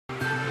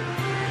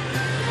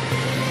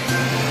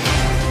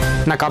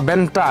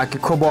Nakabenta ki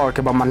khobor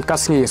ke baman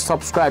kasngi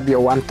subscribe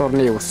yo Antor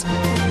News.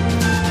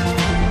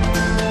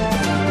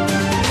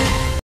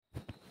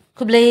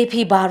 Kublai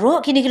pi baro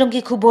kini kilong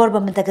ki khubor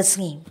bamenta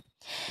kasngi.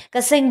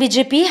 Kaseng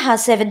BJP ha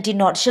 70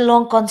 North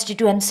Shillong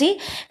constituency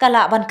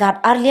kala ban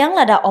kat arliang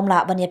lada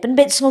omla ban ye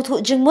penbet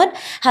nguthu jingmun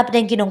hap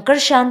deng kinong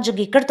kershan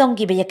jugi kertong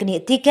ki bayakni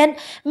tiken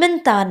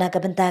menta na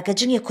kabenta ka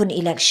jingi kun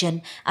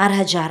election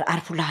arhajar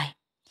arpulai.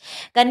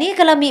 Kani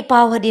kalami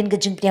pau hadin ke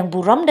jingpiang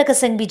buram da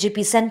kaseng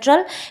BJP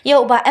Central ya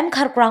uba M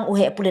Kharprang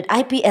uhe pulit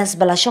IPS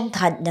balasong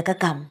thad na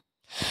kakam.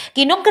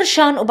 Kinong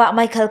kershan uba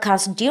Michael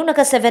Carson tiu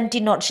naka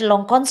 70 North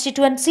Shillong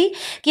constituency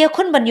kia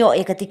kun banyo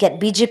eka tiket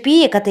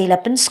BJP eka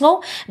teila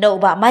pensngo da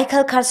uba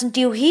Michael Carson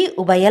tiu hi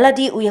uba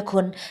yaladi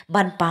uyakun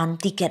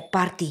banpan tiket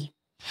party.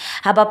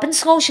 Haba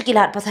pensngo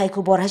shikilat pathai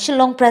kubor ha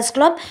Shillong Press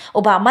Club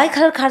uba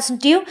Michael Carson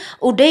tiu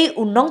udai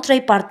unong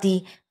tray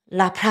party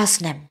la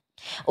prasnem.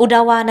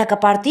 Udawa naka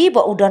party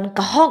ba udon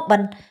kahok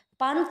ban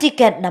pan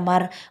tiket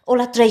namar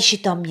ula tray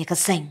shitom ya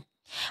kaseng.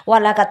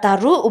 Wala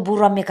kataru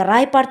uburam ya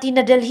karai party na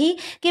Delhi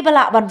ki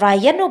balak ban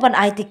rayan u ban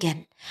ai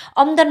tiket.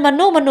 Omdan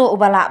manu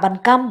ubalak ban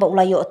kam ba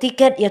ulayo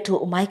tiket yaitu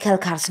Michael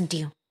Carson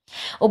tiu.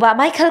 Uba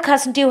Michael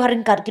Carson tiu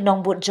haringkat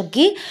kinong but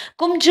jengki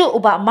kumju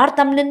uba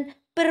martamlin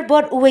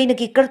perbot uway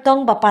nagi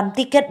kertong bapan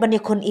tiket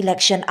banyakun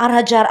election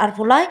arhajar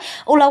arpulai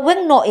ula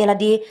weng no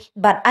eladi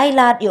ban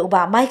ailat yo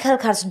uba Michael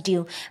Carson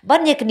tiu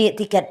banyakni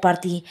tiket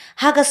party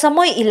haga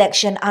samoy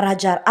election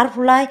arhajar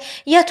arpulai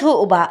yaitu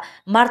uba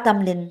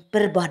martamlin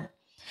perbot.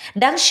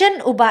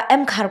 Dangshen uba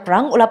M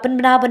Kharprang ula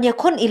penbena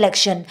banyakun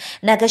election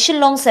naga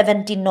Shillong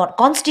 17 North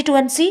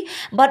constituency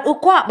bat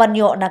ukwa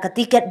banyo naga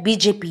tiket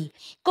BJP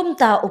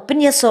kumta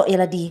upinyaso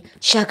eladi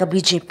syaga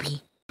BJP.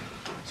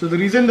 So the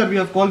reason that we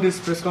have called this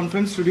press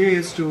conference today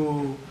is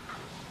to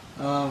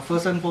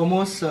first and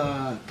foremost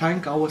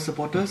thank our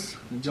supporters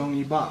Jong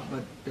Iba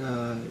but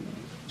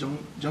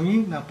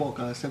Jongi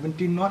napok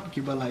 17 North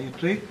Kibala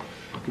Etre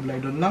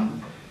Kibala Donlang,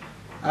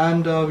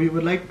 and we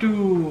would like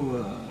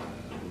to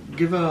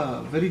give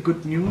a very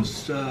good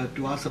news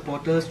to our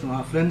supporters, to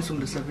our friends from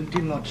the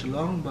 17 North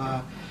Shillong.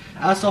 But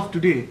as of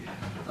today,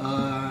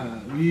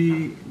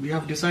 we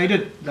have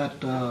decided that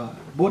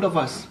both of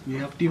us, we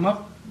have teamed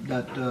up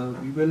that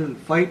we will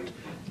fight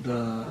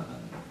the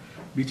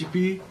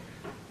BJP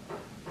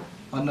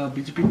on a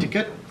BJP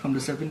ticket from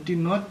the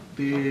 17 North.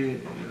 I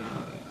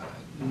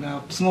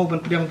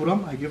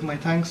give my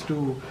thanks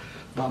to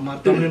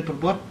Martin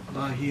Perbot.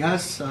 He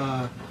has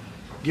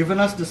given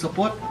us the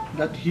support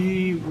that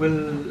he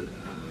will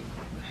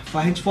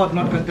henceforth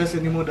not contest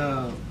anymore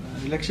the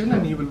election,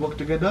 and he will work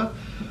together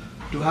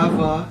to have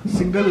a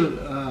single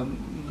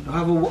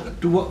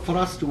for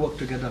us to work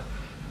together.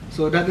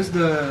 So that is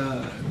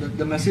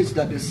the message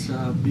that is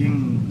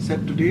being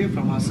said today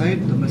from our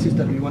side, the message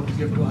that we want to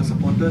give to our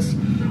supporters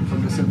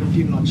from the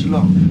 17 North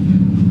Shillong.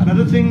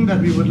 Another thing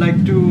that we would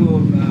like to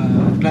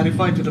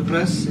clarify to the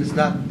press is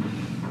that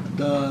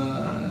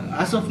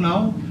as of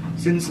now,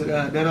 since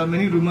there are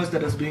many rumors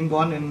that is being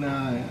gone in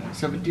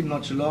 17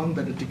 North Shillong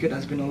that the ticket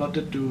has been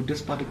allotted to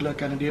this particular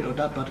candidate or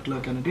that particular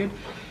candidate,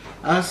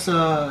 as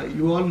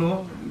you all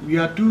know, we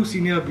are two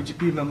senior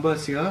BJP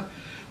members here.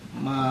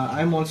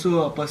 I am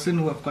also a person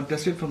who have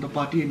contested from the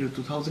party in the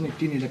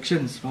 2018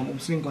 elections from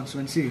Umsling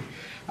constituency,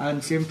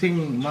 and same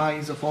thing, Ma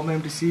is a former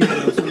MTC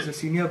and also is a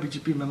senior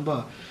BJP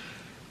member.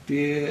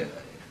 The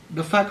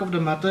fact of the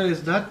matter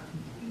is that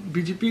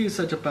BJP is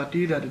such a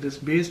party that it is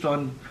based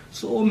on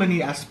so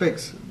many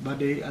aspects, but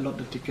they allot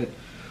the ticket.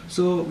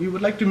 So we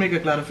would like to make a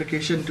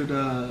clarification to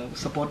the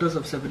supporters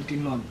of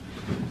 17 North.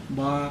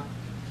 But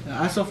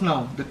as of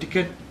now, the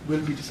ticket will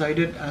be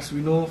decided, as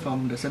we know,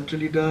 from the central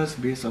leaders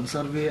based on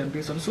survey and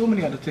based on so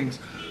many other things.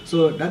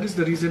 So that is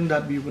the reason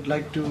that we would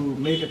like to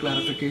make a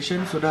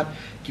clarification so that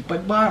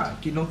kipat ba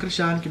kinong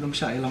krisyan kinong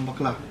sya ilang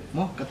bakla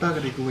mo kata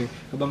kadi kuwe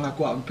kabang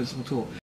ako ang pensmuto.